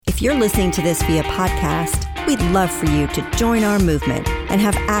If you're listening to this via podcast, we'd love for you to join our movement and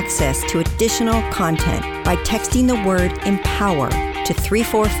have access to additional content by texting the word EMPOWER to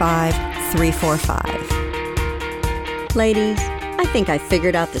 345-345. Ladies, I think I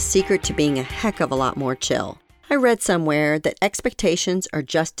figured out the secret to being a heck of a lot more chill. I read somewhere that expectations are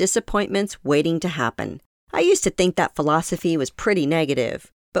just disappointments waiting to happen. I used to think that philosophy was pretty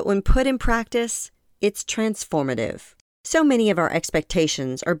negative, but when put in practice, it's transformative. So many of our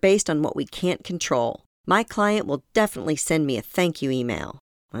expectations are based on what we can't control. My client will definitely send me a thank you email.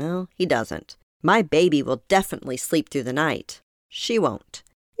 Well, he doesn't. My baby will definitely sleep through the night. She won't.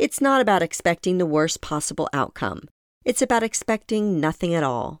 It's not about expecting the worst possible outcome. It's about expecting nothing at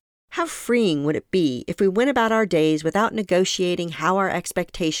all. How freeing would it be if we went about our days without negotiating how our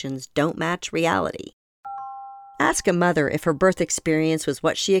expectations don't match reality? Ask a mother if her birth experience was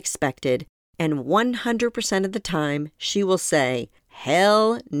what she expected, and 100% of the time, she will say,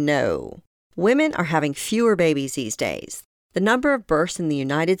 hell no. Women are having fewer babies these days. The number of births in the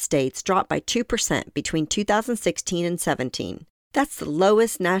United States dropped by 2% between 2016 and 17. That's the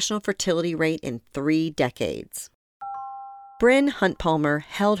lowest national fertility rate in 3 decades. Bryn Hunt-Palmer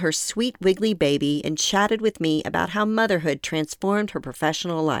held her sweet wiggly baby and chatted with me about how motherhood transformed her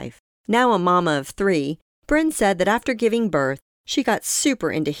professional life. Now a mama of 3, Bryn said that after giving birth, she got super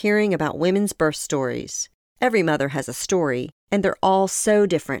into hearing about women's birth stories. Every mother has a story, and they're all so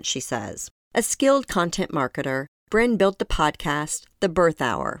different, she says. A skilled content marketer, Bryn built the podcast, The Birth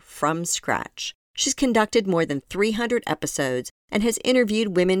Hour, from scratch. She's conducted more than 300 episodes and has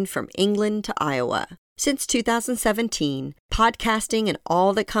interviewed women from England to Iowa. Since 2017, podcasting and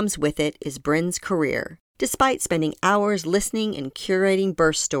all that comes with it is Bryn's career. Despite spending hours listening and curating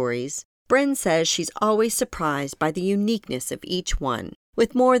birth stories, Bryn says she's always surprised by the uniqueness of each one.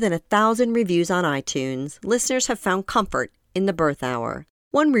 With more than 1,000 reviews on iTunes, listeners have found comfort in the birth hour.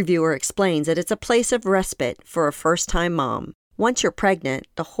 One reviewer explains that it's a place of respite for a first-time mom. Once you're pregnant,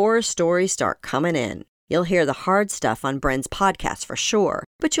 the horror stories start coming in. You'll hear the hard stuff on Bryn's podcast for sure,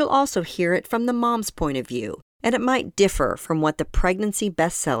 but you'll also hear it from the mom's point of view, and it might differ from what the pregnancy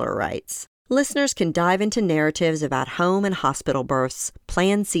bestseller writes. Listeners can dive into narratives about home and hospital births,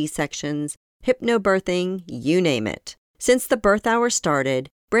 planned C-sections, hypnobirthing, you name it. Since the birth hour started,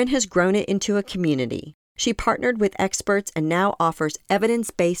 Bryn has grown it into a community. She partnered with experts and now offers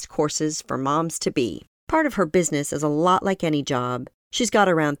evidence-based courses for moms-to-be. Part of her business is a lot like any job. She's got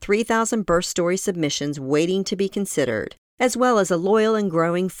around 3,000 birth story submissions waiting to be considered, as well as a loyal and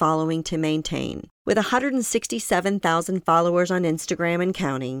growing following to maintain. With 167,000 followers on Instagram and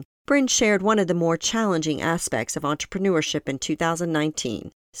counting, Bryn shared one of the more challenging aspects of entrepreneurship in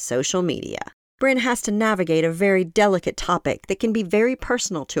 2019, social media. Bryn has to navigate a very delicate topic that can be very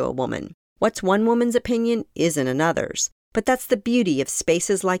personal to a woman. What's one woman's opinion isn't another's. But that's the beauty of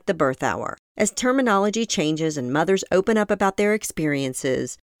spaces like the birth hour. As terminology changes and mothers open up about their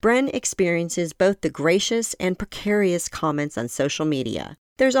experiences, Bryn experiences both the gracious and precarious comments on social media.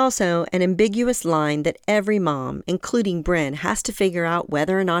 There's also an ambiguous line that every mom, including Bryn, has to figure out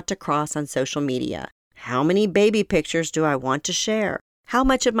whether or not to cross on social media. How many baby pictures do I want to share? How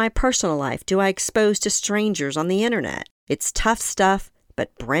much of my personal life do I expose to strangers on the internet? It's tough stuff,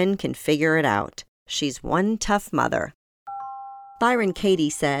 but Bryn can figure it out. She's one tough mother. Byron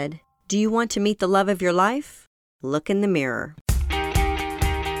Katie said, "Do you want to meet the love of your life? Look in the mirror."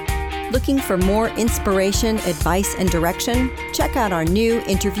 Looking for more inspiration, advice, and direction? Check out our new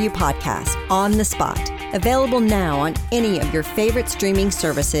interview podcast, On the Spot, available now on any of your favorite streaming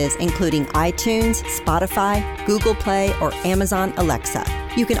services, including iTunes, Spotify, Google Play, or Amazon Alexa.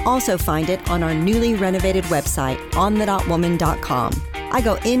 You can also find it on our newly renovated website, onthedotwoman.com. I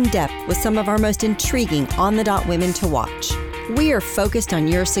go in-depth with some of our most intriguing on-the-dot women to watch. We are focused on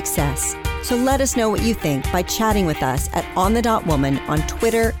your success, so let us know what you think by chatting with us at On the Dot Woman on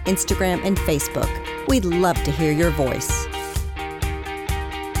Twitter, Instagram, and Facebook. We'd love to hear your voice.